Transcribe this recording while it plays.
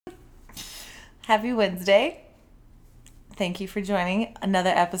Happy Wednesday. Thank you for joining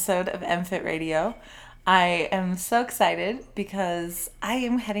another episode of MFit Radio. I am so excited because I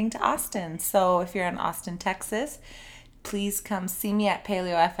am heading to Austin. So if you're in Austin, Texas, please come see me at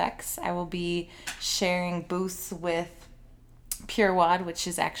PaleoFX. I will be sharing booths with Pure Wad, which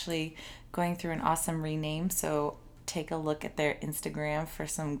is actually going through an awesome rename. So take a look at their Instagram for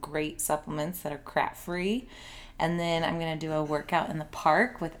some great supplements that are crap free. And then I'm going to do a workout in the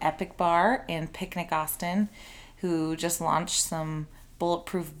park with Epic Bar and Picnic Austin, who just launched some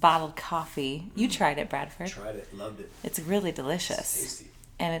bulletproof bottled coffee. You tried it, Bradford. Tried it, loved it. It's really delicious. It's tasty.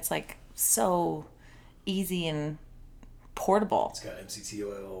 And it's like so easy and portable. It's got MCT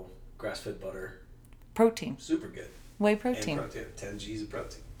oil, grass-fed butter. Protein. Super good. Whey protein. And protein. 10 G's of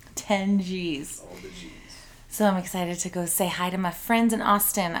protein. 10 G's. All the G's. So I'm excited to go say hi to my friends in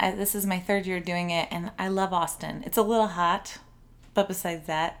Austin. This is my third year doing it, and I love Austin. It's a little hot, but besides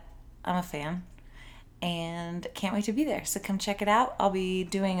that, I'm a fan. And can't wait to be there. So come check it out. I'll be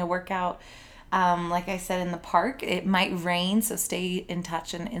doing a workout, like I said, in the park. It might rain, so stay in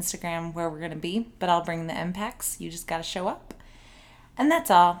touch on Instagram where we're going to be. But I'll bring the impacts. You just got to show up. And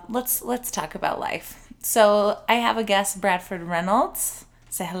that's all. Let's talk about life. So I have a guest, Bradford Reynolds.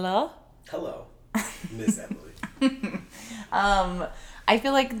 Say hello. Hello, Miss Emily. I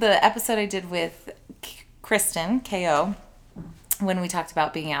feel like the episode I did with Kristen, KO, when we talked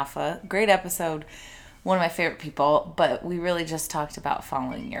about being alpha, great episode, one of my favorite people, but we really just talked about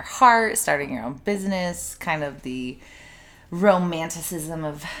following your heart, starting your own business, kind of the romanticism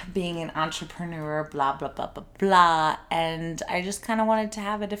of being an entrepreneur, blah, blah, blah, blah, blah. And I just kind of wanted to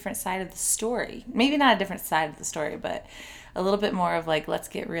have a different side of the story. Maybe not a different side of the story, but a little bit more of like, let's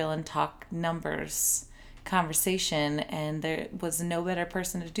get real and talk numbers conversation. And there was no better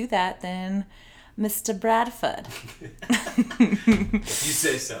person to do that than Mr. Bradford. If you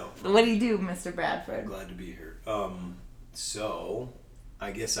say so. What do you do, Mr. Bradford? Glad to be here. So,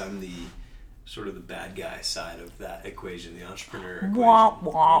 I guess I'm the sort of the bad guy side of that equation, the entrepreneur equation. Wah,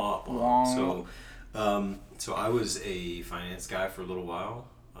 wah, wah. So I was a finance guy for a little while.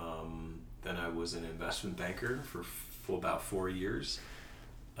 Then I was an investment banker for about 4 years.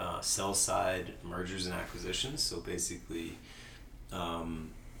 Sell side mergers and acquisitions. So basically,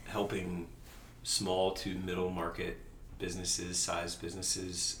 helping small to middle market businesses, size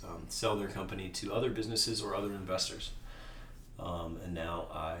businesses, sell their company to other businesses or other investors. And now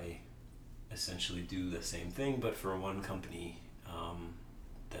I essentially do the same thing, but for one company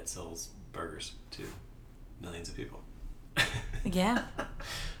that sells burgers to millions of people. Yeah.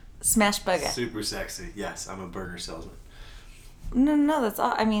 Smash burger. Super sexy. Yes, I'm a burger salesman. No, that's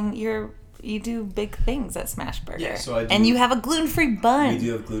all. I mean, you do big things at Smash Burger. Yeah, so I do. And you have a gluten-free bun. We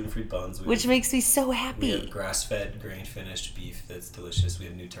do have gluten-free buns. Which makes me so happy. We have grass-fed, grain-finished beef that's delicious. We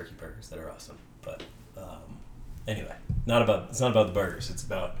have new turkey burgers that are awesome. But anyway, it's not about the burgers. It's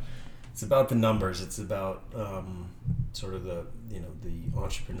about the numbers. It's about sort of the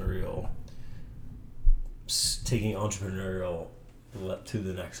entrepreneurial, taking entrepreneurial to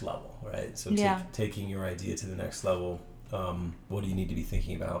the next level, right? So taking your idea to the next level. What do you need to be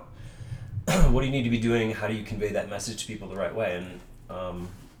thinking about? What do you need to be doing? How do you convey that message to people the right way? And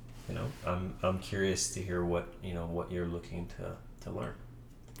I'm curious to hear what you're looking to learn.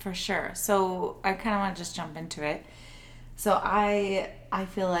 For sure. So I kind of want to just jump into it. So I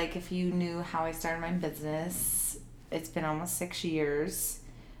feel like if you knew how I started my business, it's been almost 6 years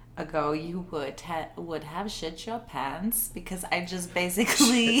ago, you would have shit your pants, because I just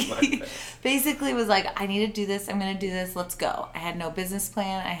basically was like, I need to do this, I'm going to do this, let's go. I had no business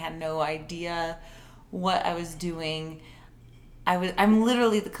plan. I had no idea what I was doing. I'm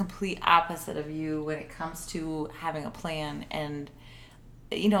literally the complete opposite of you when it comes to having a plan and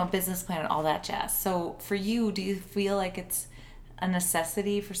a business plan and all that jazz. So for you, do you feel like it's a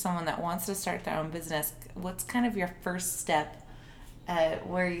necessity for someone that wants to start their own business? What's kind of your first step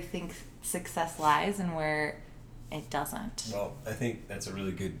where you think success lies and where it doesn't? Well, I think that's a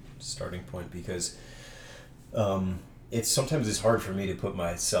really good starting point, because it's hard for me to put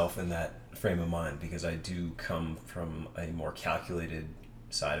myself in that frame of mind, because I do come from a more calculated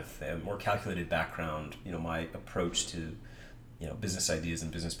more calculated background. My approach to business ideas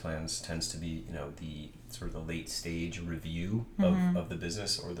and business plans tends to be the sort of the late stage review of the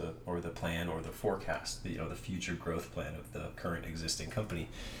business or the plan or the forecast, the future growth plan of the current existing company.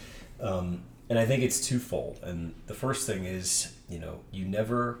 And I think it's twofold. And the first thing is, you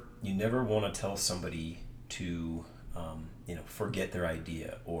never want to tell somebody to forget their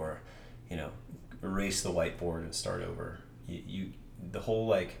idea or erase the whiteboard and start over. You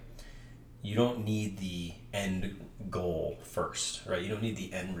don't need the end goal first, right? You don't need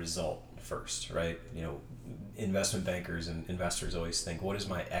the end result first, right? Investment bankers and investors always think, what is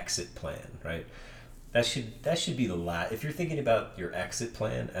my exit plan, right? That should be the last. If you're thinking about your exit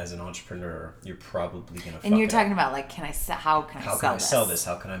plan as an entrepreneur, you're probably gonna. And you're talking about like, how can I sell this?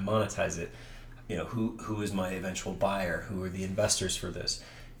 How can I monetize it? Who is my eventual buyer? Who are the investors for this?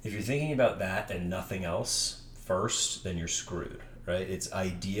 If you're thinking about that and nothing else first, then you're screwed, right? It's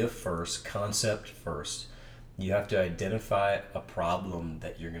idea first, concept first. You have to identify a problem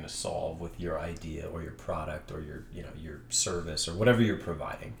that you're going to solve with your idea or your product or your service or whatever you're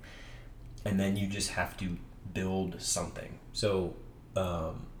providing. And then you just have to build something. So,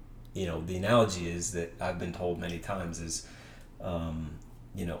 the analogy is that I've been told many times is,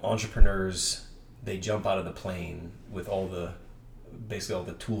 entrepreneurs, they jump out of the plane with basically all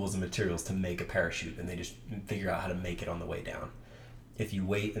the tools and materials to make a parachute, and they just figure out how to make it on the way down. If you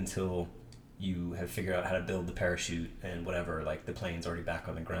wait until you have figured out how to build the parachute and whatever, like the plane's already back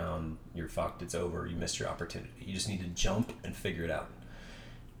on the ground, you're fucked, it's over, you missed your opportunity. You just need to jump and figure it out.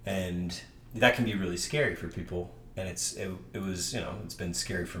 And that can be really scary for people. And it was, it's been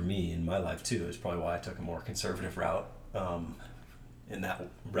scary for me in my life too. It's probably why I took a more conservative route in that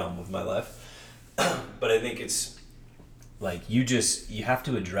realm of my life. But I think it's like, you have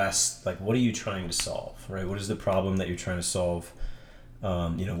to address, like, what are you trying to solve, right? What is the problem that you're trying to solve?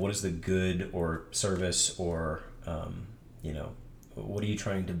 What is the good or service or, what are you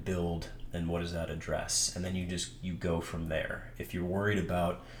trying to build and what does that address? And then you go from there. If you're worried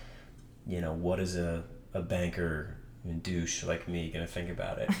about, what is a banker douche like me going to think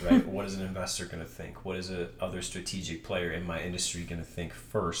about it, right? What is an investor going to think? What is a other strategic player in my industry going to think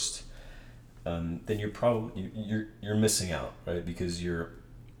first? Then you're missing out, right? Because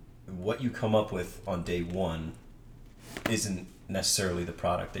what you come up with on day one isn't necessarily the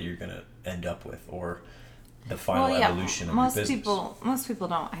product that you're going to end up with or the final evolution of your business. Most people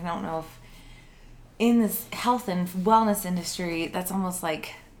don't. I don't know if in this health and wellness industry, that's almost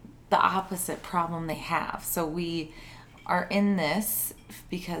like the opposite problem they have. So we are in this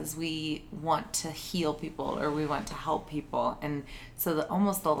because we want to heal people or we want to help people. And so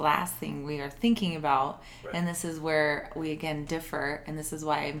almost the last thing we are thinking about, right. And this is where we again differ, and this is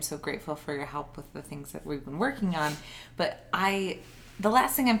why I'm so grateful for your help with the things that we've been working on. But the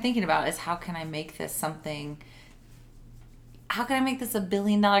last thing I'm thinking about is how can I make this $1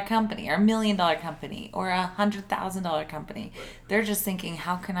 billion company or $1 million company or $100,000 company? Right. They're just thinking,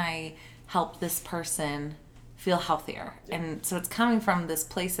 how can I help this person feel healthier? Yeah. And so it's coming from this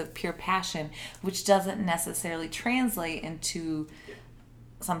place of pure passion, which doesn't necessarily translate into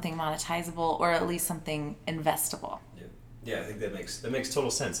something monetizable or at least something investable. Yeah, I think that makes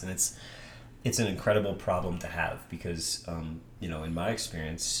total sense, and it's an incredible problem to have because in my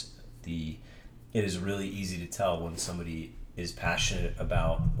experience, it is really easy to tell when somebody is passionate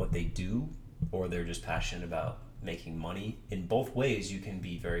about what they do or they're just passionate about making money. In both ways, you can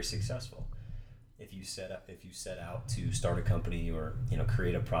be very successful. If you set out to start a company or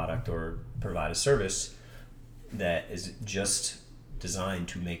create a product or provide a service that is just designed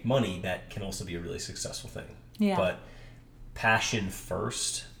to make money, that can also be a really successful thing. Yeah. But passion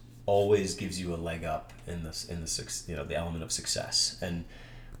first always gives you a leg up in the element of success. And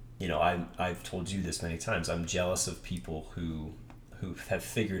I've told you this many times. I'm jealous of people who have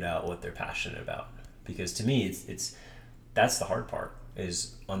figured out what they're passionate about, because to me that's the hard part,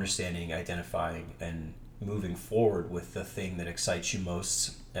 is understanding, identifying, and moving forward with the thing that excites you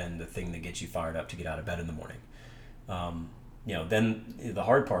most and the thing that gets you fired up to get out of bed in the morning. Then the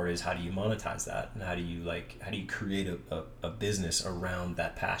hard part is, how do you monetize that, and how do you create a business around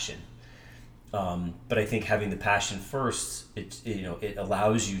that passion? But I think having the passion first, it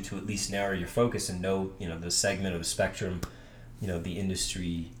allows you to at least narrow your focus and know the segment of the spectrum, the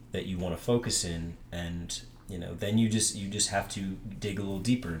industry that you want to focus in, and then you just have to dig a little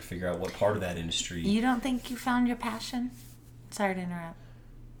deeper and figure out what part of that industry. You don't think you found your passion? Sorry to interrupt.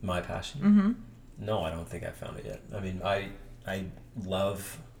 My passion? Mm-hmm. No, I don't think I found it yet. I mean, I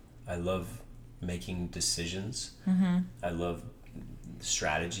love making decisions. Mm-hmm. I love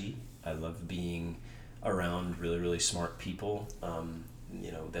strategy. I love being around really, really smart people,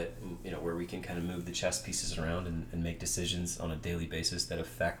 where we can kind of move the chess pieces around and make decisions on a daily basis that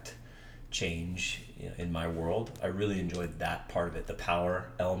affect change in my world. I really enjoyed that part of it, the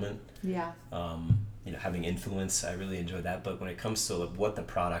power element. Yeah. Having influence, I really enjoy that. But when it comes to what the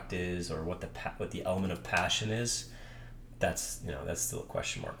product is or what the element of passion is, that's still a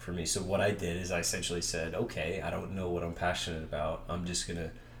question mark for me. So what I did is I essentially said, okay, I don't know what I'm passionate about. I'm just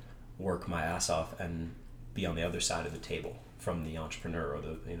gonna work my ass off and be on the other side of the table from the entrepreneur or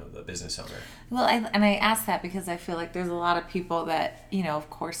the business owner. Well, I ask that because I feel like there's a lot of people that, of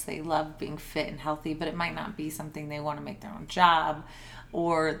course they love being fit and healthy, but it might not be something they want to make their own job,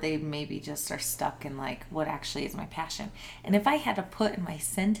 or they maybe just are stuck in like, what actually is my passion? And if I had to put in my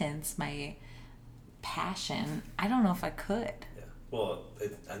sentence my passion, I don't know if I could. Yeah. Well,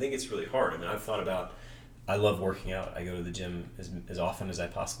 I think it's really hard. I mean, I've thought about, I love working out. I go to the gym as often as I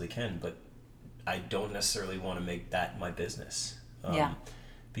possibly can, but I don't necessarily want to make that my business.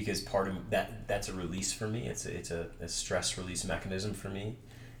 Because part of that's a release for me. It's a stress release mechanism for me.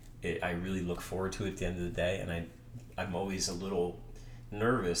 I really look forward to it at the end of the day, and I'm always a little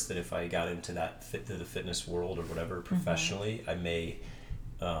nervous that if I got into the fitness world or whatever professionally, I may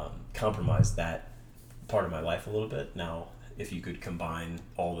compromise that part of my life a little bit. Now, if you could combine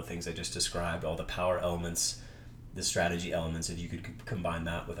all the things I just described, all the power elements, the strategy elements, if you could combine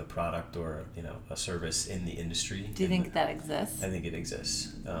that with a product or a service in the industry. Do you think that exists? I think it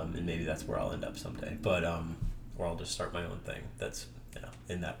exists, and maybe that's where I'll end up someday. But or I'll just start my own thing. That's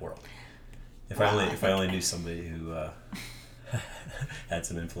in that world. If I only knew somebody who had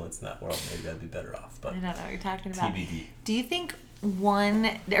some influence in that world, maybe I'd be better off. But I don't know what you're talking about. TBD. Do you think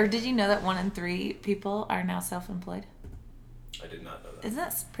did you know that 1 in 3 people are now self-employed? I did not know that. Isn't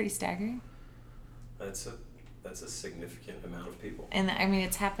that pretty staggering? That's a significant amount of people. And I mean,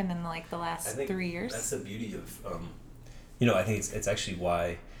 it's happened in like the last 3 years. That's the beauty of, I think it's actually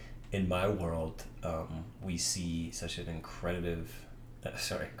why in my world we see such an incredibly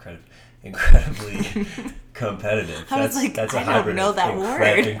competitive. I was like, that's I don't know that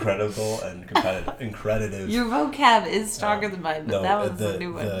word. Incredible and competitive. Your vocab is stronger than mine, but that was a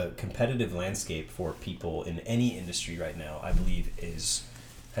new one. The competitive landscape for people in any industry right now, I believe,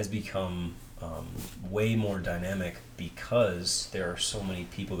 has become way more dynamic because there are so many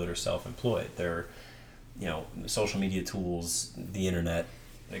people that are self-employed. There are, social media tools, the internet,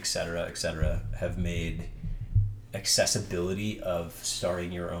 et cetera, have made accessibility of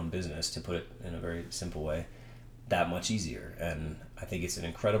starting your own business, to put it in a very simple way, that much easier. And I think it's an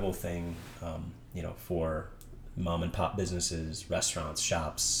incredible thing, for mom and pop businesses, restaurants,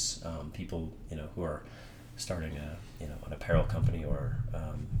 shops, people, who are starting an apparel company or,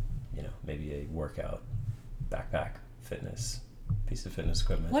 maybe a workout, backpack, piece of fitness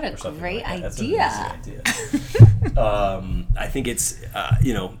equipment. What a great idea. That's an amazing idea. I think it's,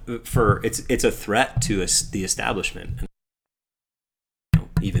 it's a threat to the establishment.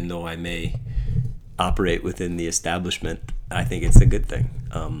 Even though I may operate within the establishment, I think it's a good thing,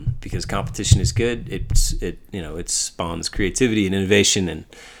 because competition is good. It spawns creativity and innovation,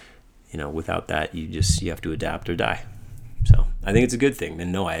 and without that, you have to adapt or die. So I think it's a good thing.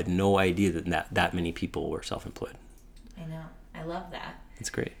 And no, I had no idea that many people were self-employed. I know. I love that.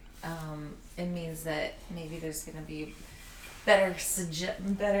 It's great. It means that maybe there's going to be better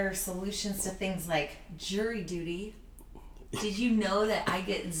solutions to things like jury duty. Did you know that I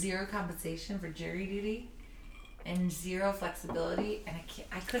get 0 compensation for jury duty and 0 flexibility, and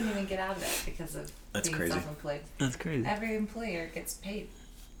I couldn't even get out of it because of being self-employed? That's crazy. Every employer gets paid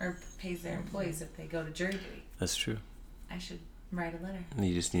or pays their employees if they go to jury duty. That's true. I should write a letter.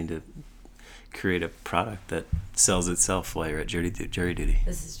 You just need to create a product that sells itself while you're at jury duty.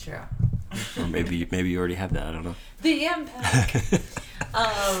 This is true. Or maybe you already have that. I don't know. The impact.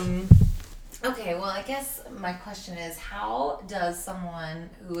 Okay, well, I guess my question is, how does someone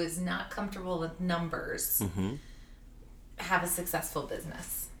who is not comfortable with numbers have a successful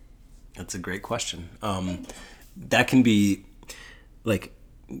business? That's a great question. That can be like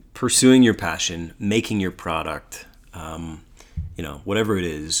pursuing your passion, making your product, whatever it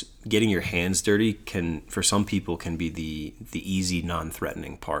is. Getting your hands dirty for some people can be the easy,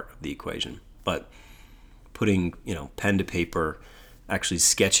 non-threatening part of the equation. But putting, pen to paper, actually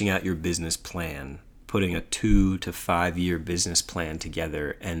sketching out your business plan, putting a 2 to 5 year business plan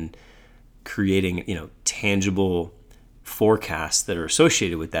together, and creating, tangible forecasts that are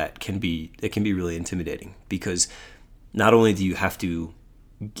associated with that can be really intimidating, because not only do you have to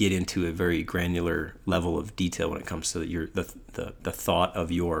get into a very granular level of detail when it comes to the thought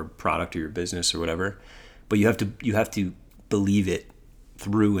of your product or your business or whatever, but you have to believe it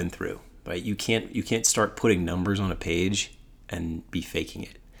through and through, right? You can't start putting numbers on a page and be faking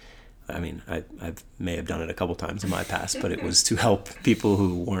it. I mean, I may have done it a couple times in my past, but it was to help people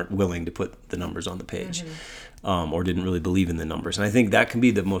who weren't willing to put the numbers on the page, or didn't really believe in the numbers. And I think that can be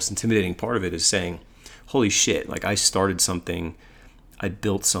the most intimidating part of it, is saying, holy shit, like I started something, I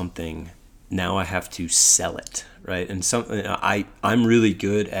built something, now I have to sell it, right? And I'm really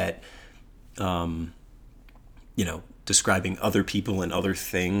good at, describing other people and other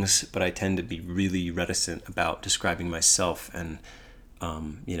things, but I tend to be really reticent about describing myself and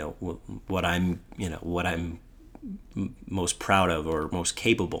what I'm most proud of or most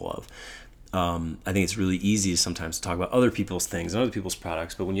capable of. I think it's really easy sometimes to talk about other people's things and other people's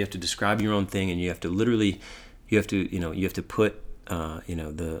products, but when you have to describe your own thing and you have to put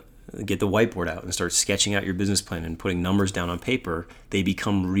get the whiteboard out and start sketching out your business plan and putting numbers down on paper, they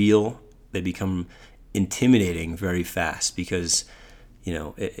become real. They become intimidating very fast because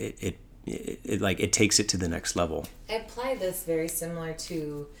it takes it to the next level. I apply this very similar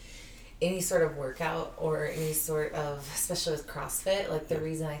to any sort of workout or any sort of, especially with CrossFit, like the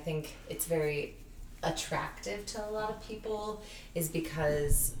reason I think it's very attractive to a lot of people is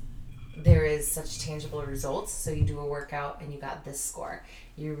because there is such tangible results. So you do a workout and you got this score.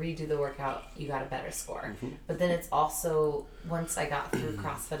 You redo the workout, you got a better score. Mm-hmm. But then it's also, once I got through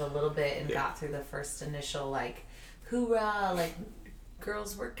CrossFit a little bit and got through the first initial like, hoorah, like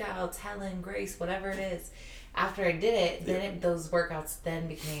girls workouts, Helen, Grace, whatever it is, after I did it, then those workouts then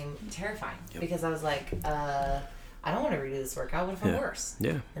became terrifying because I was like, I don't want to redo this workout. What if I'm worse?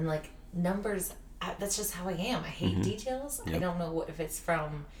 Yeah. And like numbers, that's just how I am. I hate details. Yep. I don't know if it's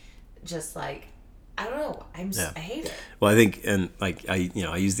from just like, I don't know. I hate it. Well, I think, and like I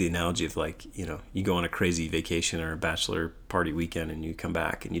use the analogy of like, you go on a crazy vacation or a bachelor party weekend and you come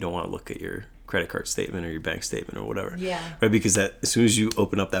back and you don't want to look at your credit card statement or your bank statement or whatever. Yeah. Right, because that as soon as you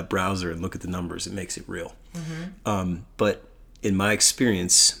open up that browser and look at the numbers, it makes it real. Mm-hmm. But in my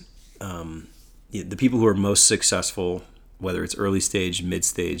experience, the people who are most successful, whether it's early stage, mid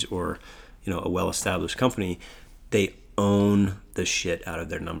stage, or a well-established company, they own the shit out of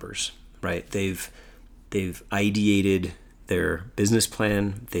their numbers. Right? They've ideated their business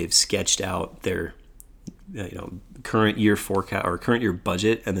plan. They've sketched out their current year forecast or current year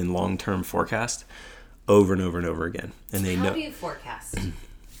budget and then long-term forecast over and over and over again. And they know. How do you forecast?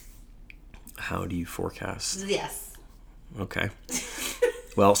 How do you forecast? Yes. Okay.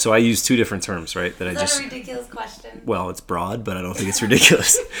 Well, so I use two different terms, right? Is that a ridiculous question? Well, it's broad, but I don't think it's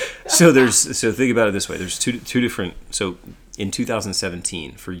ridiculous. So think about it this way. There's two different. So in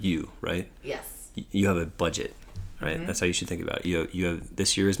 2017 for you, right? Yes. You have a budget, right? Mm-hmm. That's how you should think about it. You have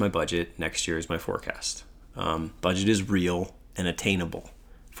this year is my budget. Next year is my forecast. Budget is real and attainable.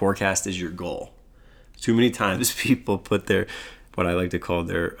 Forecast is your goal. Too many times people put their, what I like to call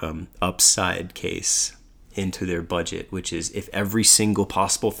their upside case into their budget, which is if every single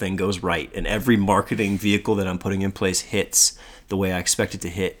possible thing goes right and every marketing vehicle that I'm putting in place hits the way I expect it to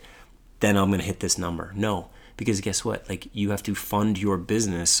hit, then I'm going to hit this number. No, because guess what? Like you have to fund your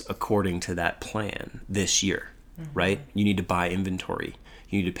business according to that plan this year, right? You need to buy inventory.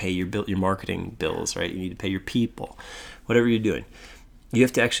 You need to pay your marketing bills, right? You need to pay your people, whatever you're doing. You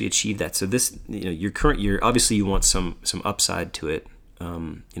have to actually achieve that. So this, your current year, obviously you want some upside to it,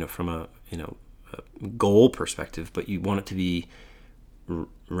 from a goal perspective, but you want it to be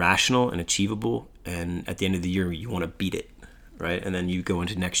rational and achievable. And at the end of the year, you want to beat it, right? And then you go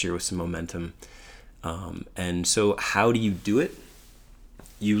into next year with some momentum. And so how do you do it?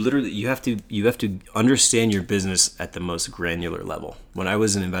 You have to understand your business at the most granular level. When I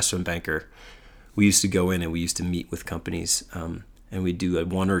was an investment banker, we used to go in and we used to meet with companies, and we'd do a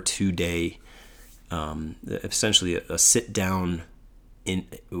 1 or 2 day, essentially a sit down.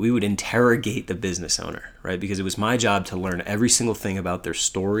 We would interrogate the business owner, right? Because it was my job to learn every single thing about their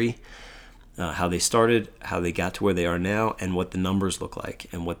story, how they started, how they got to where they are now, and what the numbers look like,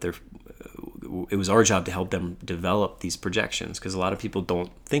 and it was our job to help them develop these projections, because a lot of people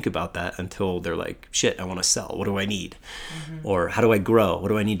don't think about that until they're like, shit, I want to sell. What do I need? Mm-hmm. Or how do I grow? What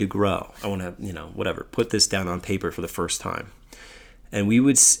do I need to grow? I want to, whatever, put this down on paper for the first time. And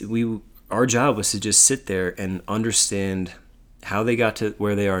our job was to just sit there and understand how they got to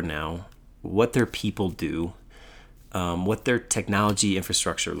where they are now, what their people do, what their technology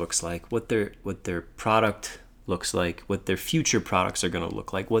infrastructure looks like, what their product looks like, what their future products are going to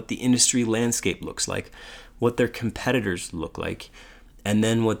look like, what the industry landscape looks like, what their competitors look like, and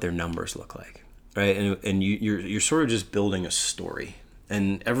then what their numbers look like, right? And you're sort of just building a story.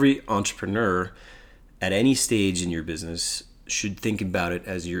 And every entrepreneur at any stage in your business should think about it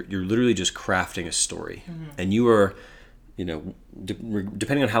as you're literally just crafting a story. Mm-hmm. And you are,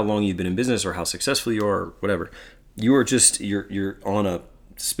 depending on how long you've been in business or how successful you are or whatever, you're on a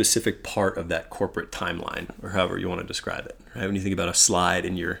specific part of that corporate timeline, or however you want to describe it, right? When you think about a slide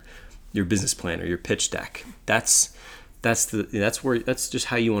in your business plan or your pitch deck, that's just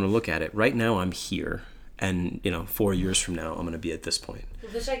how you want to look at it. Right now I'm here, and 4 years from now I'm going to be at this point.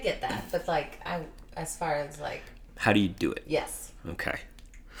 Which I get that, but as far as like, how do you do it? Yes. Okay.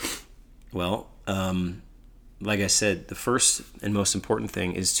 Well, like I said, the first and most important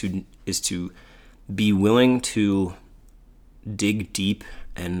thing is to be willing to dig deep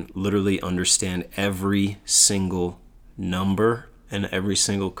and literally understand every single number and every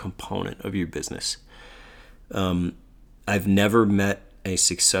single component of your business. I've never met a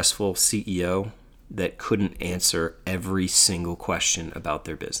successful CEO that couldn't answer every single question about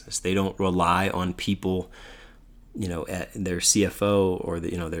their business. They don't rely on people, at their CFO or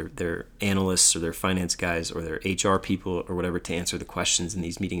their analysts or their finance guys or their HR people or whatever to answer the questions in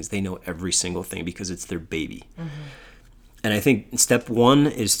these meetings. They know every single thing because it's their baby. Mm-hmm. And I think step one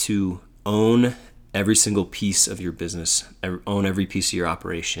is to own every single piece of your business, own every piece of your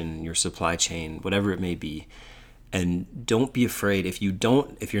operation, your supply chain, whatever it may be. And don't be afraid. If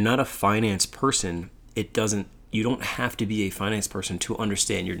you're not a finance person, you don't have to be a finance person to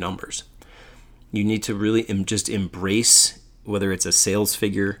understand your numbers. You need to really just embrace, whether it's a sales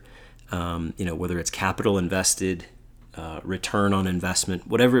figure, whether it's capital invested, return on investment,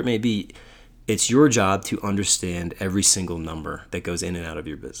 whatever it may be. It's your job to understand every single number that goes in and out of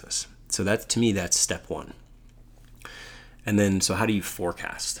your business. So to me, that's step one. And then, so how do you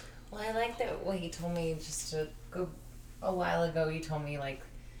forecast? Well, I like that what you told me a while ago. You told me,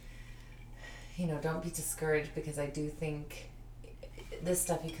 don't be discouraged, because I do think this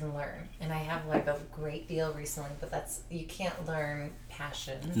stuff you can learn. And I have a great deal recently, but you can't learn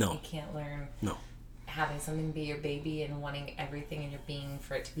passion. No. You can't learn having something be your baby and wanting everything in your being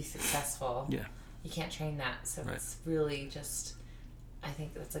for it to be successful. Yeah. You can't train that. So right. It's really just, I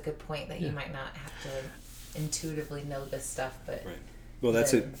think that's a good point, that you might not have to intuitively know this stuff, but right. Well,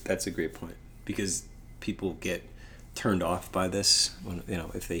 that's a great point, because people get turned off by this when,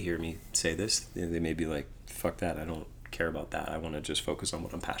 if they hear me say this, they may be like, fuck that, I don't care about that, I want to just focus on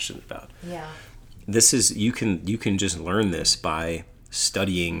what I'm passionate about. Yeah. This is, you can just learn this by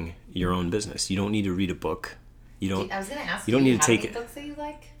studying your own business. You don't need to read a book. I was going to ask you don't need to take any books that you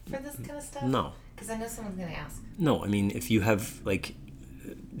like for this kind of stuff? No. Because I know someone's going to ask. No, I mean, if you have,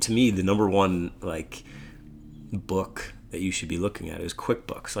 to me, the number one book that you should be looking at is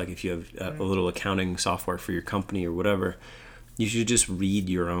QuickBooks. If you have a little accounting software for your company or whatever, you should just read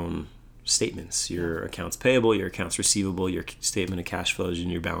your own statements, your accounts payable, your accounts receivable, your statement of cash flows,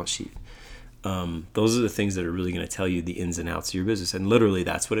 and your balance sheet. Those are the things that are really going to tell you the ins and outs of your business. And literally,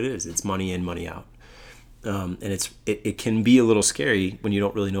 that's what it is. It's money in, money out. And it can be a little scary when you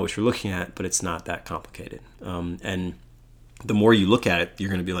don't really know what you're looking at, but it's not that complicated. And the more you look at it, you're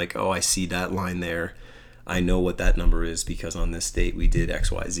going to be like, oh, I see that line there. I know what that number is because on this date we did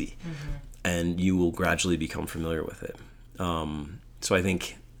X, Y, Z. Mm-hmm. And you will gradually become familiar with it. So I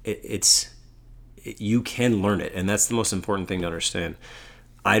think you can learn it, and that's the most important thing to understand.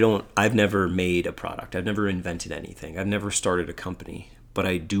 I've never made a product. I've never invented anything. I've never started a company, but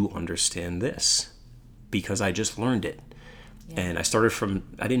I do understand this because I just learned it. Yeah. And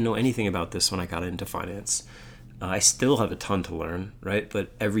I didn't know anything about this when I got into finance. I still have a ton to learn, right?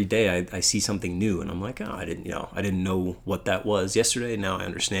 But every day I see something new, and I'm like, oh, I didn't know what that was yesterday. Now I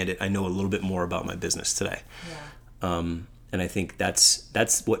understand it. I know a little bit more about my business today. Yeah. And I think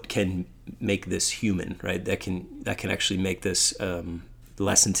that's what can make this human, right? That can actually make this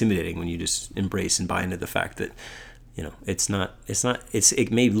less intimidating when you just embrace and buy into the fact that,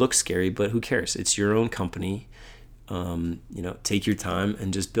 it may look scary, but who cares? It's your own company. Take your time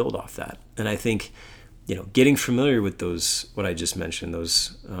and just build off that. And I think, getting familiar with those, what I just mentioned,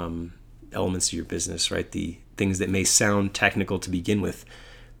 those elements of your business, right? The things that may sound technical to begin with,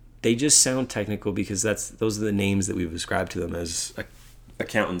 they just sound technical because those are the names that we've ascribed to them as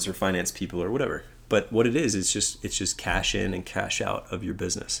accountants or finance people or whatever. But what it is, it's just cash in and cash out of your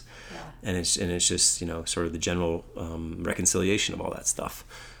business. Yeah. And it's just, sort of the general reconciliation of all that stuff.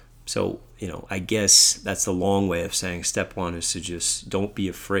 So, I guess that's the long way of saying step one is to just don't be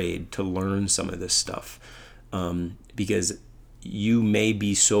afraid to learn some of this stuff. Because you may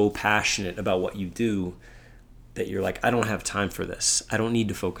be so passionate about what you do that you're like, I don't have time for this. I don't need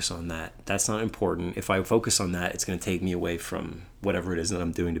to focus on that. That's not important. If I focus on that, it's going to take me away from whatever it is that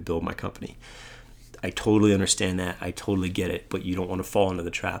I'm doing to build my company. I totally understand that. I totally get it. But you don't want to fall into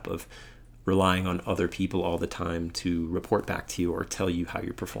the trap of relying on other people all the time to report back to you or tell you how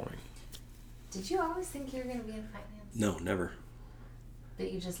you're performing. Did you always think you were going to be in finance? No, never.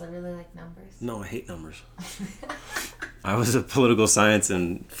 That you just really like numbers? No, I hate numbers. I was a political science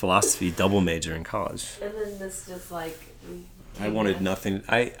and philosophy double major in college. And then this just I wanted nothing.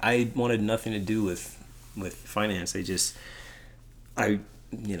 I wanted nothing to do with finance. I just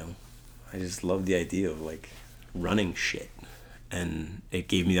loved the idea of running shit. And it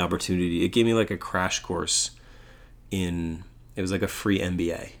gave me the opportunity. It gave me a crash course it was like a free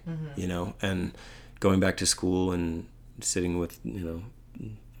MBA, mm-hmm. And going back to school and sitting with,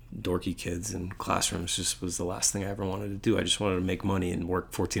 dorky kids in classrooms just was the last thing I ever wanted to do. I just wanted to make money and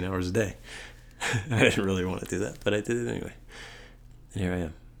work 14 hours a day. I didn't really want to do that, but I did it anyway. And here I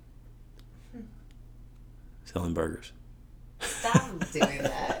am. Selling burgers. Stop doing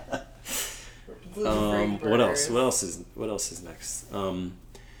that. What else? What else is next?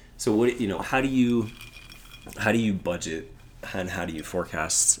 So what, how do you budget and how do you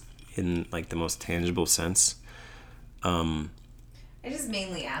forecast in like the most tangible sense? I just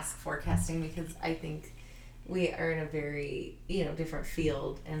mainly ask forecasting because I think we are in a very, different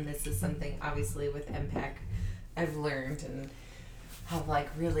field, and this is something obviously with MPEC I've learned and have like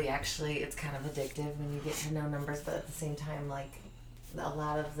really actually it's kind of addictive when you get to know numbers, but at the same time, like a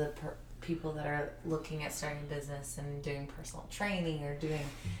lot of the people that are looking at starting a business and doing personal training or doing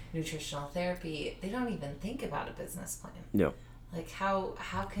nutritional therapy, they don't even think about a business plan. No. Like how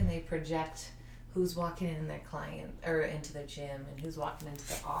can they project who's walking in their client or into their gym and who's walking into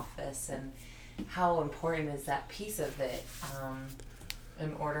the office, and how important is that piece of it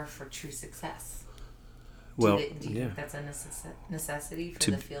in order for true success? Well, do you think that's a necessity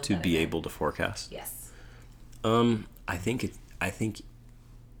for the field to be able to forecast? Yes. I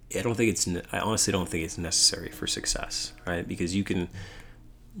honestly don't think it's necessary for success, right? Because you can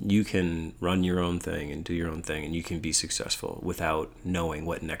run your own thing and do your own thing, and you can be successful without knowing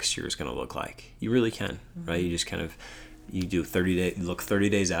what next year is going to look like. You really can, right? You just you do 30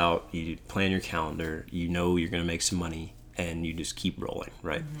 days out, you plan your calendar, you're going to make some money, and you just keep rolling,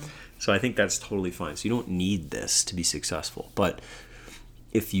 right? Mm-hmm. So I think that's totally fine. So you don't need this to be successful. But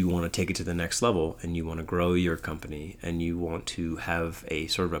if you want to take it to the next level and you want to grow your company and you want to have a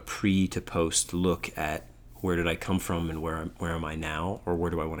sort of a pre to post look at where did I come from and where am I now, or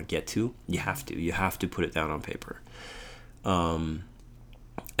where do I want to get to, you have to put it down on paper. And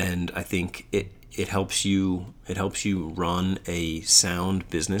I think it helps you run a sound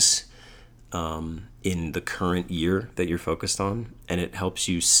business in the current year that you're focused on, and it helps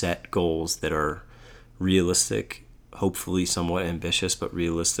you set goals that are realistic, hopefully somewhat ambitious, but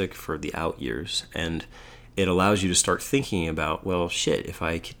realistic for the out years. And it allows you to start thinking about, well, shit, if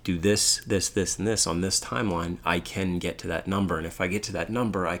I could do this, and this on this timeline, I can get to that number. And if I get to that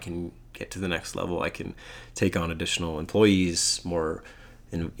number, I can get to the next level. I can take on additional employees, more,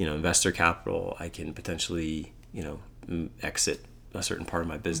 investor capital. I can potentially, exit a certain part of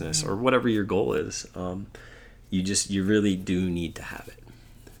my business, or whatever your goal is. You really do need to have it.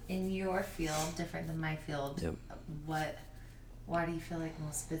 In your field, different than my field, yep. Why do you feel like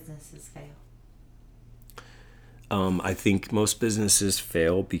most businesses fail? I think most businesses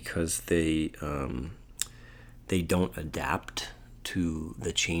fail because they don't adapt to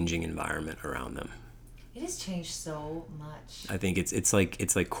the changing environment around them. It has changed so much. I think it's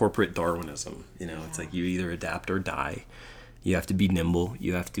like corporate Darwinism. It's like you either adapt or die. You have to be nimble.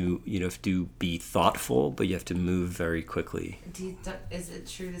 You have to be thoughtful, but you have to move very quickly. Is it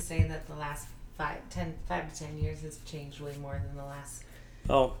true to say that the last 5 to 10 years has changed way more than the last?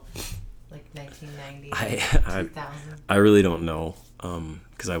 Like 1990, 2000. I really don't know,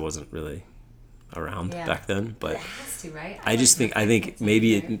 because I wasn't really around back then. But it has to, right? I think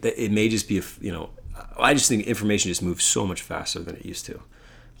maybe it may just be I just think information just moves so much faster than it used to.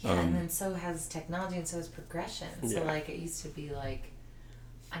 Yeah, and then so has technology, and so has progression. So like it used to be like,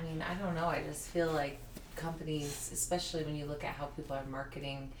 I don't know. I just feel like companies, especially when you look at how people are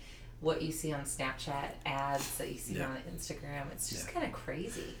marketing, what you see on Snapchat ads that you see on Instagram, it's just kind of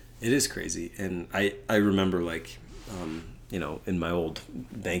crazy. It is crazy. And I remember in my old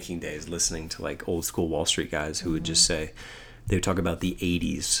banking days listening to like old school Wall Street guys who would just say, they would talk about the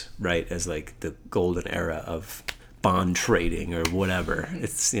 80s, right, as like the golden era of bond trading or whatever.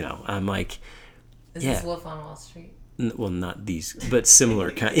 It's, I'm like, Is this Wolf on Wall Street? Well, not these, but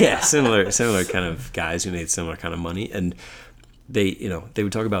similar kind, similar kind of guys who made similar kind of money. And they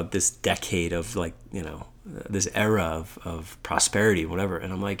would talk about this decade of like, this era of prosperity, whatever.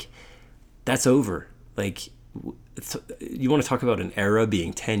 And I'm like, that's over. Like, you want to talk about an era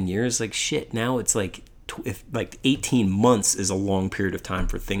being 10 years? Like, shit, now it's like, if like 18 months is a long period of time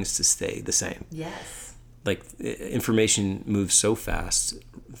for things to stay the same. Yes. Like, information moves so fast,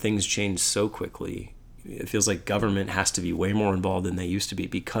 things change so quickly. It feels like government has to be way more involved than they used to be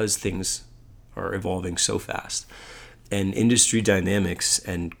because things are evolving so fast. And industry dynamics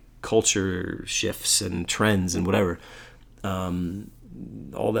and culture shifts and trends and whatever,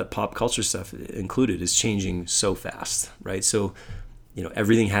 all that pop culture stuff included, is changing so fast, right? So,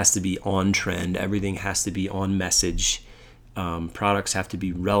 everything has to be on trend. Everything has to be on message. Products have to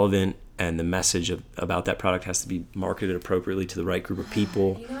be relevant and the message about that product has to be marketed appropriately to the right group of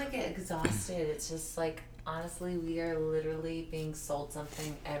people. You know, I get exhausted. It's just like, honestly, we are literally being sold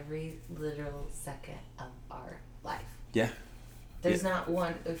something every literal second of our life. Yeah. There's not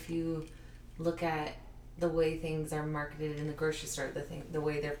one, if you look at the way things are marketed in the grocery store, the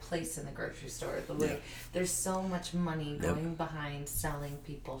way they're placed in the grocery store, the way there's so much money going behind selling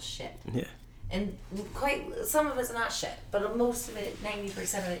people shit. Yeah. And some of it's not shit, but most of it,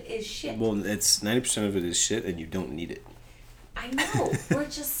 90% of it is shit. Well, it's 90% of it is shit, and you don't need it. I know. We're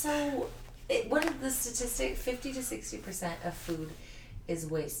just so. What is the statistic? 50 to 60% of food is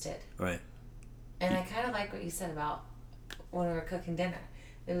wasted. Right. And I kind of like what you said about when we were cooking dinner.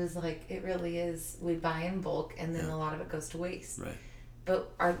 It was like, it really is. We buy in bulk, and then a lot of it goes to waste. Right.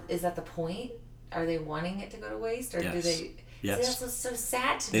 But is that the point? Are they wanting it to go to waste, or do they? Yes. See, that's what's so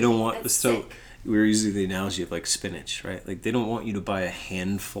sad to me. They don't want That's so. sick. We're using the analogy of like spinach, right? Like they don't want you to buy a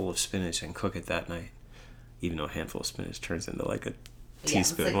handful of spinach and cook it that night, even though a handful of spinach turns into like a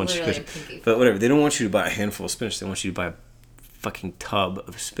teaspoon. It's like literally a pinky. But whatever. They don't want you to buy a handful of spinach. They want you to buy a fucking tub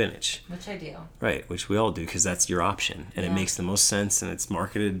of spinach. Which I do. Right, which we all do because that's your option, and it makes the most sense, and it's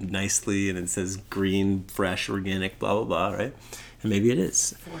marketed nicely, and it says green, fresh, organic, blah blah blah, right? And maybe it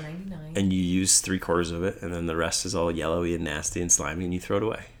is. $4.99. And you use 3/4 of it, and then the rest is all yellowy and nasty and slimy, and you throw it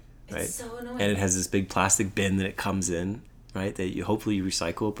away. Right? It's so annoying. And it has this big plastic bin that it comes in, right? That you hopefully you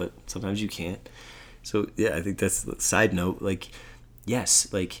recycle, but sometimes you can't. So yeah, I think that's the side note. Like,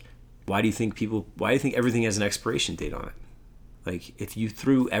 yes, like why do you think everything has an expiration date on it? Like if you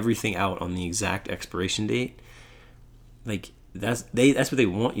threw everything out on the exact expiration date, like that's what they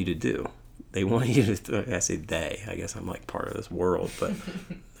want you to do. They want you to. I say they. I guess I'm like part of this world, but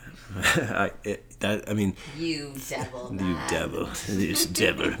You devil. You devil. This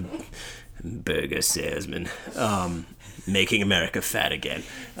devil. Burger salesman. Making America fat again.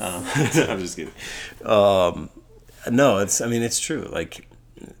 I'm just kidding. No, it's true. Like,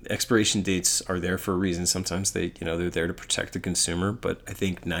 expiration dates are there for a reason. Sometimes they're there to protect the consumer, but I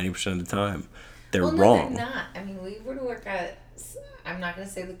think 90% of the time they're wrong. They're not. I mean, we were to work at, I'm not going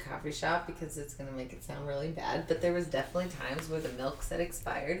to say the coffee shop because it's going to make it sound really bad, but there was definitely times where the milk said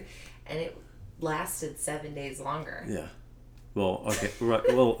expired and it lasted 7 days longer. Yeah. Well, okay.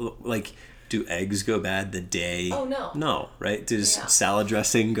 Well, like, do eggs go bad the day? Oh, no. No, right? Does salad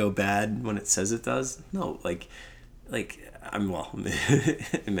dressing go bad when it says it does? No. Like,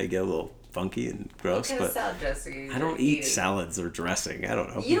 it may get a little funky and gross, what kind but of salad dressing I don't eat salads or dressing. I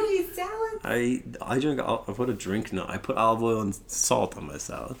don't know. You don't eat salads? I drink. I put a drink. No, I put olive oil and salt on my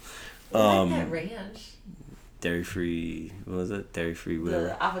salad. I like that ranch. Dairy free. What was it? Dairy free. Whatever.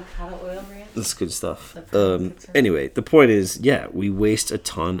 The avocado oil ranch. That's good stuff. Anyway, the point is, we waste a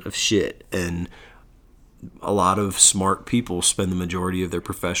ton of shit, and a lot of smart people spend the majority of their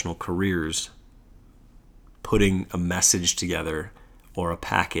professional careers putting a message together or a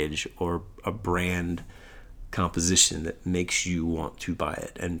package or a brand composition that makes you want to buy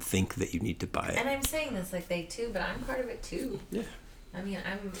it and think that you need to buy it. And I'm saying this like they too, but I'm part of it too. Yeah. I mean,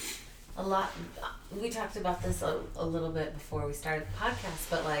 we talked about this a little bit before we started the podcast,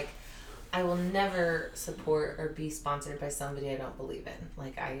 but like, I will never support or be sponsored by somebody I don't believe in.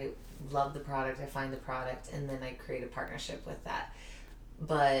 Like, I love the product, I find the product, and then I create a partnership with that.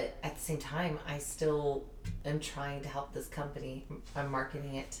 But at the same time, I still am trying to help this company. I'm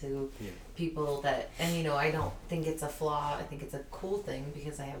marketing it to people that, and I don't think it's a flaw. I think it's a cool thing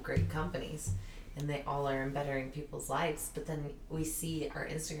because I have great companies and they all are bettering people's lives. But then we see our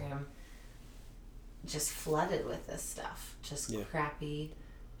Instagram just flooded with this stuff. Just crappy,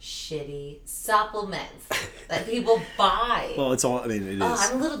 shitty supplements that people buy. Well, it's all, it is.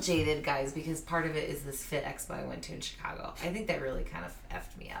 I'm a little jaded, guys, because part of it is this Fit Expo I went to in Chicago. I think that really kind of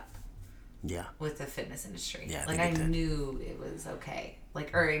effed me up. Yeah. With the fitness industry. Yeah, I knew it was okay.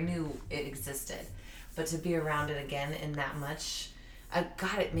 I knew it existed. But to be around it again in that much,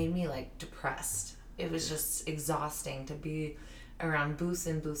 it made me depressed. It was just exhausting to be around booths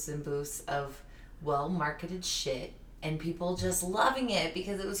and booths and booths of well-marketed shit and people just loving it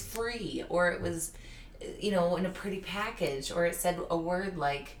because it was free or it was, in a pretty package or it said a word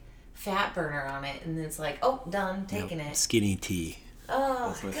like fat burner on it and it's like, oh, done, taking it. Skinny tea.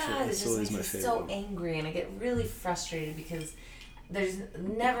 Oh, God, it just makes me so angry and I get really frustrated because there's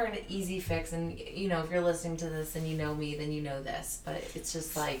never an easy fix and, if you're listening to this and you know me, then you know this. But it's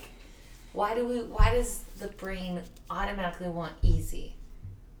just like, why does the brain automatically want easy?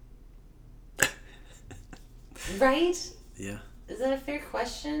 Right? Yeah. Is that a fair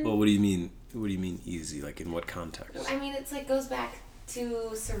question? Well, what do you mean? What do you mean easy? Like in what context? I mean, it's goes back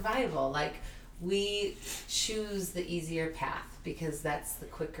to survival. we choose the easier path because that's the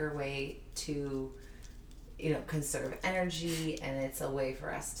quicker way to, conserve energy, and it's a way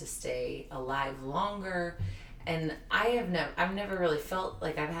for us to stay alive longer. And I've never really felt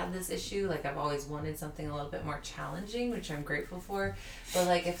like I've had this issue. Like, I've always wanted something a little bit more challenging, which I'm grateful for. But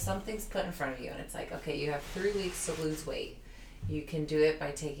like, if something's put in front of you and it's like, okay, you have 3 weeks to lose weight, you can do it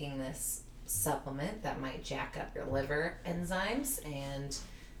by taking this supplement that might jack up your liver enzymes and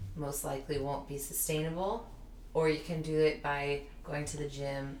most likely won't be sustainable, or you can do it by going to the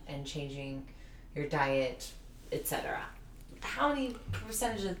gym and changing your diet, etc. How many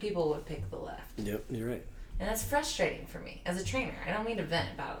percentage of people would pick the left? Yep, you're right. And that's frustrating for me as a trainer. I don't mean to vent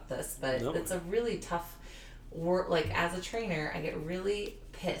about this, but it's a really tough work. Like, as a trainer, I get really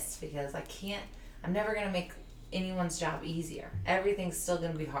pissed because I'm never going to make anyone's job easier. Everything's still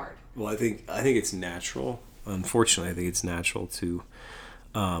going to be hard. Well, I think it's natural. Unfortunately, I think it's natural to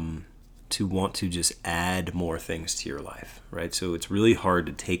want to just add more things to your life, right? So it's really hard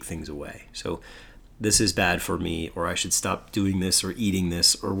to take things away. So this is bad for me, or I should stop doing this or eating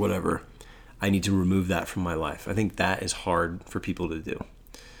this or whatever. I need to remove that from my life. I think that is hard for people to do.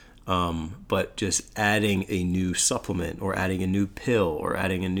 But just adding a new supplement or adding a new pill or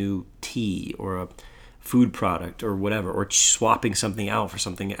adding a new tea or a food product or whatever, or swapping something out for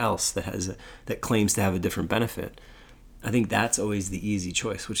something else that claims to have a different benefit, I think that's always the easy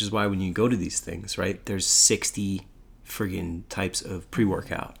choice, which is why when you go to these things, right, there's 60 friggin' types of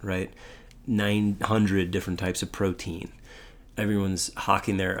pre-workout, right? 900 different types of protein. Everyone's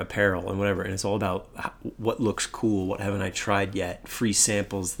hawking their apparel and whatever, and it's all about what looks cool, what haven't I tried yet, free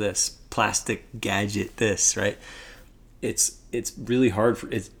samples this, plastic gadget this, right? It's really hard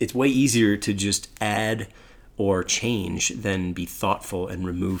it's way easier to just add or change than be thoughtful and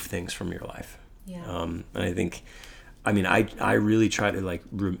remove things from your life. Yeah. And I really try to, like,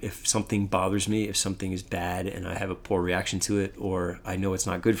 if something bothers me, if something is bad and I have a poor reaction to it, or I know it's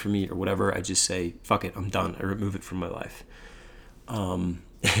not good for me or whatever, I just say, fuck it, I'm done. I remove it from my life. And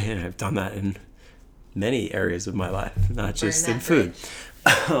I've done that in many areas of my life, not just in food.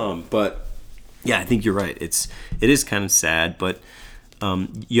 But yeah, I think you're right. It is kind of sad, but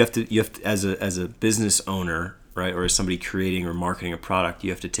you have to as a business owner, right, or as somebody creating or marketing a product,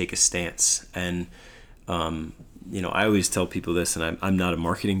 you have to take a stance. And I always tell people this, and I'm not a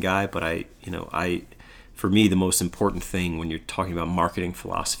marketing guy, but for me, the most important thing when you're talking about marketing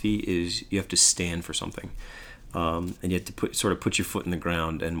philosophy is you have to stand for something. And you have to put your foot in the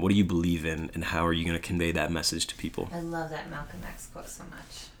ground, and what do you believe in, and how are you going to convey that message to people? I love that Malcolm X quote so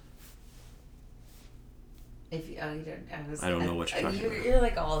much. I don't know what you're talking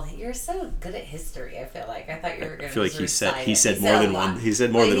about. You're so good at history. I feel like I thought you were going to. I feel like he said more than one. He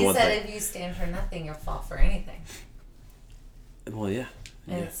said more than one thing. He said if you stand for nothing, you'll fall for anything. Well, yeah.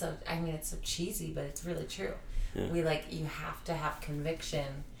 And it's so cheesy, but it's really true. Yeah. You have to have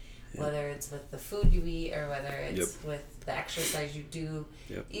conviction. Yeah. Whether it's with the food you eat or whether it's with the exercise you do,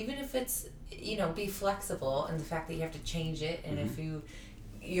 even if it's, be flexible in the fact that you have to change it, and if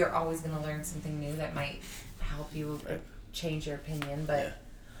you're always going to learn something new that might help you change your opinion. But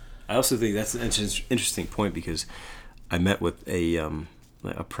I also think that's an interesting point, because I met with a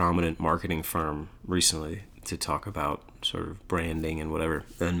prominent marketing firm recently to talk about sort of branding and whatever,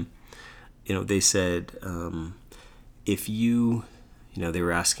 and they said if you they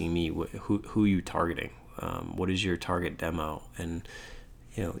were asking me who you targeting, what is your target demo, and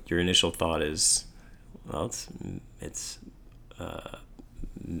your initial thought is, well, it's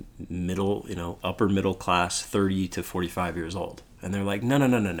middle, upper middle class, 30 to 45 years old, and they're like,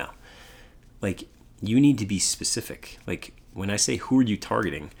 no, like, you need to be specific. Like, when I say who are you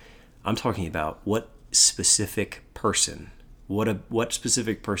targeting, I'm talking about what specific person, what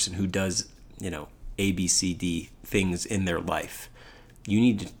specific person who does A, B, C, D things in their life. You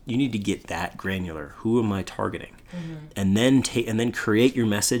need to get that granular. Who am I targeting? And then create your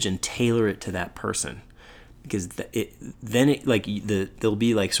message and tailor it to that person, because there'll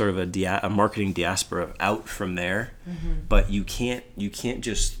be like sort of a marketing diaspora out from there. But you can't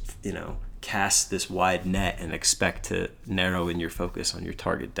just cast this wide net and expect to narrow in your focus on your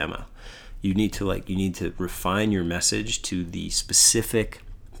target demo. You need to refine your message to the specific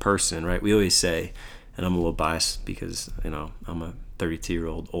person, right? We always say, and I'm a little biased because I'm a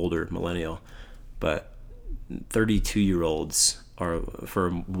 32-year-old older millennial, but 32-year-olds are, for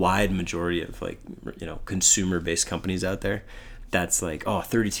a wide majority of consumer-based companies out there, that's like,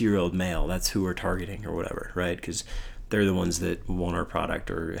 32-year-old male, that's who we're targeting or whatever, right? Because they're the ones that want our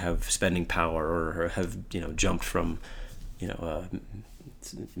product or have spending power or have jumped from a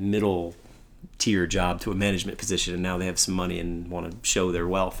middle tier job to a management position, and now they have some money and want to show their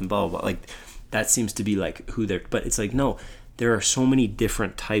wealth and blah blah blah. Like, that seems to be like who they're, but it's like, no, there are so many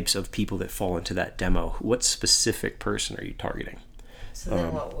different types of people that fall into that demo. What specific person are you targeting? So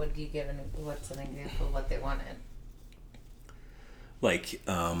then what would you give, what's an example of what they wanted? Like,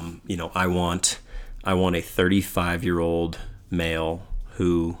 I want a 35-year-old male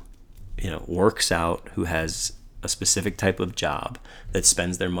who, works out, who has a specific type of job, that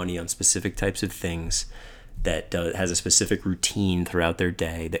spends their money on specific types of things, that has a specific routine throughout their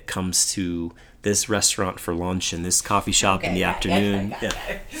day, that comes to this restaurant for lunch and this coffee shop in the afternoon.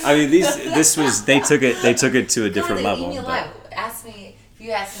 I mean, they took it to a different level. If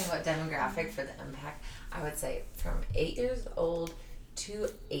you ask me what demographic for the impact, I would say from 8 years old to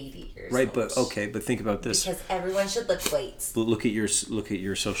 80 years old. Right, but think about this. Because everyone should lift weights. Look at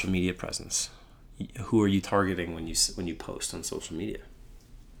your social media presence. Who are you targeting when you post on social media?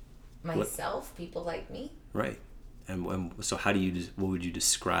 Myself, people like me. Right, and so what would you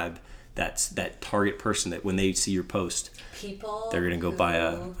describe that target person that when they see your post, people they're gonna go buy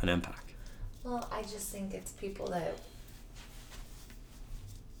an Empac? Well, I just think it's people that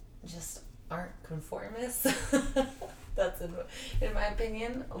just aren't conformists. That's in my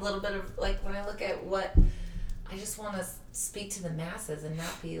opinion a little bit of like when I look at what I just want to speak to the masses and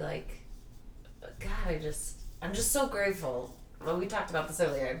not be like, God, I'm just so grateful. Well, we talked about this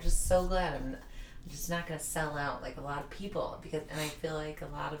earlier. I'm just so glad I'm just not going to sell out like a lot of people, and I feel like a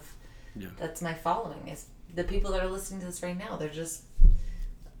lot of that's my following is the people that are listening to this right now. They're just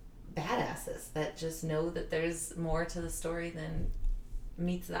badasses that just know that there's more to the story than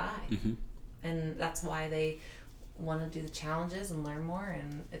meets the eye. Mm-hmm. And that's why they want to do the challenges and learn more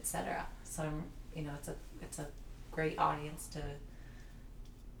and etc. So it's a great audience to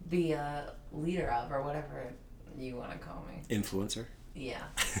be a leader of, or whatever you want to call me. Influencer? Yeah,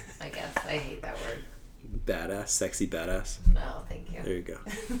 I guess. I hate that word. Badass, sexy badass. No, thank you. There you go.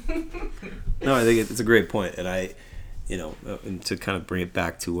 No, I think it's a great point, and and to kind of bring it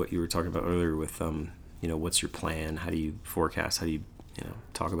back to what you were talking about earlier with, what's your plan? How do you forecast? How do you,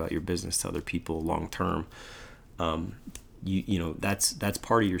 talk about your business to other people long term? That's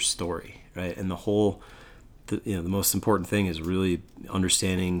part of your story, right? And the most important thing is really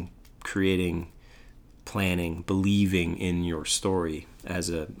understanding, creating, planning, believing in your story as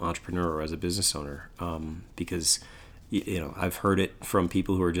an entrepreneur or as a business owner, because I've heard it from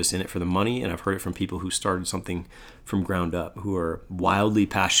people who are just in it for the money, and I've heard it from people who started something from ground up, who are wildly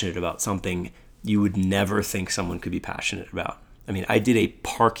passionate about something you would never think someone could be passionate about. I mean, I did a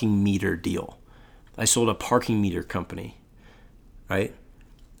parking meter deal. I sold a parking meter company, right?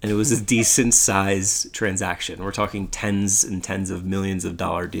 And it was a decent size transaction. We're talking tens and tens of millions of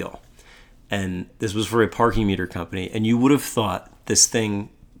dollar deal. And this was for a parking meter company. And you would have thought this thing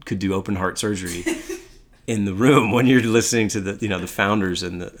could do open heart surgery in the room when you're listening to the founders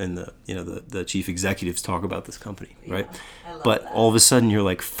and the chief executives talk about this company, right? But all of a sudden you're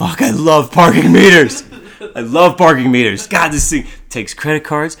like, fuck, I love parking meters. I love parking meters. God, this thing takes credit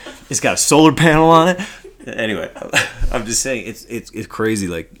cards. It's got a solar panel on it. Anyway, I'm just saying it's crazy.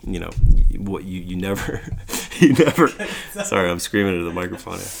 Like, what you never. Sorry, I'm screaming into the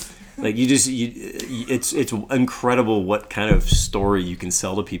microphone here. Like it's incredible what kind of story you can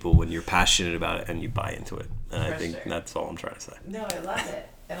sell to people when you're passionate about it and you buy into it. And I think that's all I'm trying to say. No, I love it.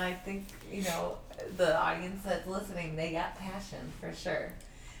 And I think, the audience that's listening, they got passion for sure.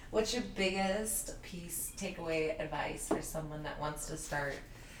 What's your biggest takeaway advice for someone that wants to start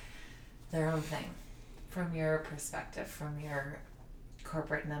their own thing from your perspective, from your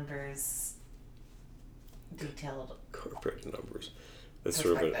corporate numbers, detailed corporate numbers? That's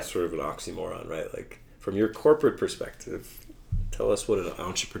sort of an oxymoron, right? Like, from your corporate perspective, tell us what an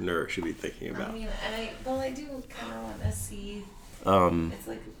entrepreneur should be thinking about. I mean, I do kind of want to see. It's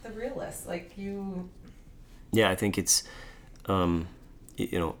like the realist, like you. Yeah, I think it's,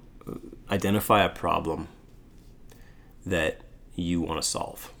 identify a problem that you want to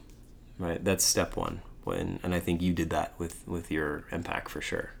solve, right? That's step one. And I think you did that with your Empac for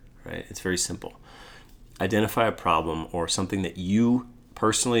sure, right? It's very simple. Identify a problem or something that you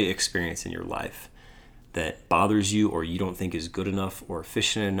personally experience in your life that bothers you or you don't think is good enough or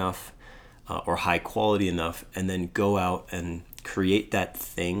efficient enough or high quality enough, and then go out and create that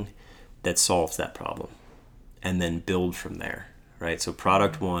thing that solves that problem and then build from there, right? So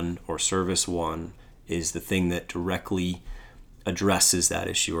product one or service one is the thing that directly addresses that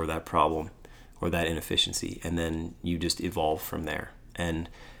issue or that problem or that inefficiency, and then you just evolve from there. And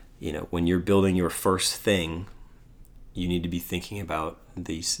when you're building your first thing, you need to be thinking about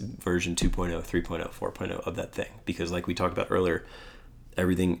the version 2.0, 3.0, 4.0 of that thing. Because like we talked about earlier,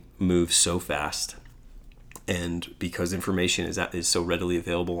 everything moves so fast And because information is so readily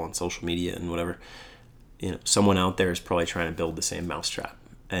available on social media and whatever, someone out there is probably trying to build the same mousetrap,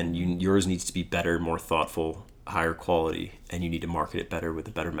 and yours needs to be better, more thoughtful, higher quality, and you need to market it better with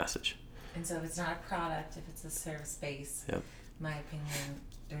a better message. And so if it's not a product, if it's a service base, Yep. my opinion,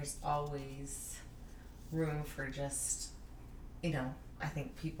 there's always room for just, I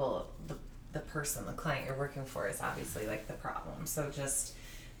think people, the person, the client you're working for is obviously like the problem. So just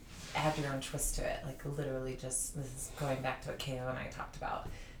add your own twist to it. Like literally just, this is going back to what KO and I talked about.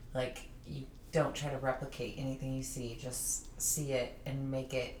 Like you don't try to replicate anything you see, just see it and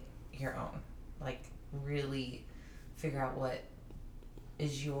make it your own. Like really figure out what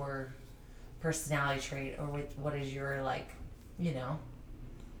is your personality trait or what is your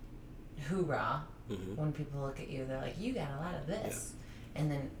hoorah. When people look at you, they're like, you got a lot of this. Yeah.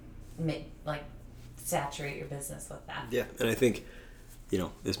 And then saturate your business with that. Yeah, and I think,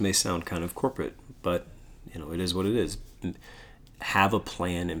 this may sound kind of corporate, but, it is what it is. Have a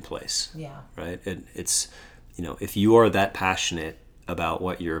plan in place. Yeah. Right? It's, if you are that passionate about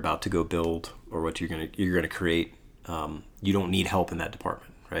what you're about to go build or what you're gonna create, you don't need help in that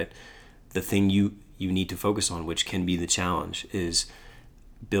department, right? The thing you need to focus on, which can be the challenge, is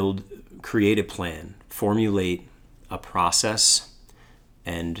create a plan, formulate a process,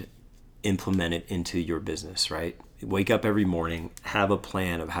 and implement it into your business, right? Wake up every morning, have a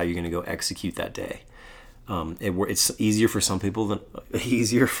plan of how you're going to go execute that day. It's easier for some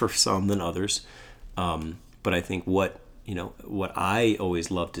than others. But I think what I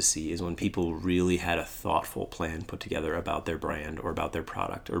always love to see is when people really had a thoughtful plan put together about their brand or about their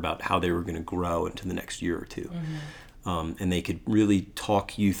product or about how they were going to grow into the next year or two. And they could really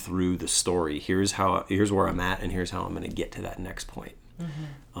talk you through the story. Here's where I'm at, and here's how I'm going to get to that next point.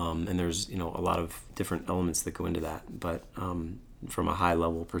 And there's a lot of different elements that go into that. But from a high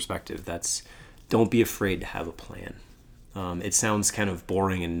level perspective, don't be afraid to have a plan. It sounds kind of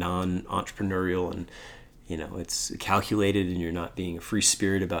boring and non-entrepreneurial, and it's calculated, and you're not being a free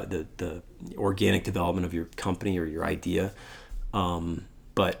spirit about the organic development of your company or your idea.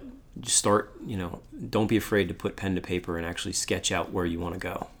 But just start, don't be afraid to put pen to paper and actually sketch out where you want to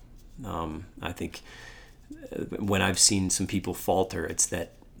go. I think when I've seen some people falter, it's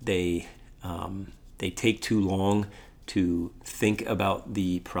that they take too long to think about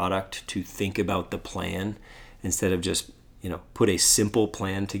the product, to think about the plan, instead of just, put a simple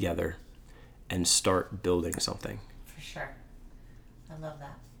plan together and start building something. For sure. I love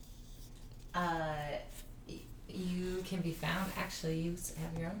that. You can be found, actually, you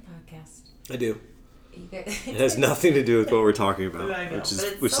have your own podcast. I do. It has nothing to do with what we're talking about, I know,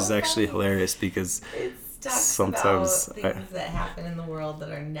 which is actually hilarious because sometimes about things that happen in the world that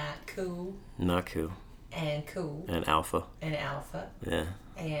are not cool. Not cool. And cool. And alpha. Yeah.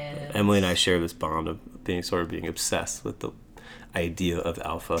 And Emily and I share this bond of being obsessed with the idea of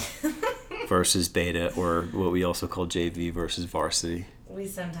alpha versus beta, or what we also call JV versus varsity. We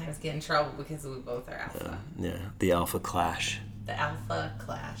sometimes get in trouble because we both are alpha. The alpha clash. The alpha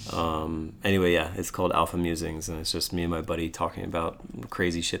clash. Anyway, it's called Alpha Musings, and it's just me and my buddy talking about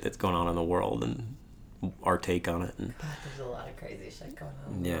crazy shit that's going on in the world and our take on it. And God, there's a lot of crazy shit going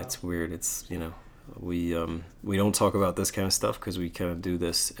on in the world. It's weird. It's, we don't talk about this kind of stuff because we kind of do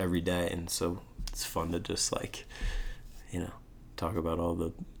this every day, and so it's fun to just talk about all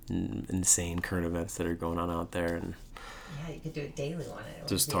the insane current events that are going on out there, and you could do a daily one.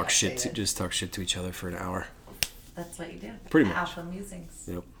 Just talk shit to each other for an hour. That's what you do. Pretty much. Alpha Musings.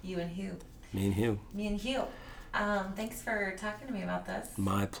 Yep. You and Hugh. Me and Hugh. Thanks for talking to me about this.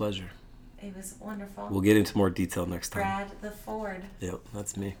 My pleasure. It was wonderful. We'll get into more detail next time. Brad the Ford. Yep,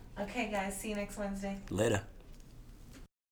 that's me. Okay, guys. See you next Wednesday. Later.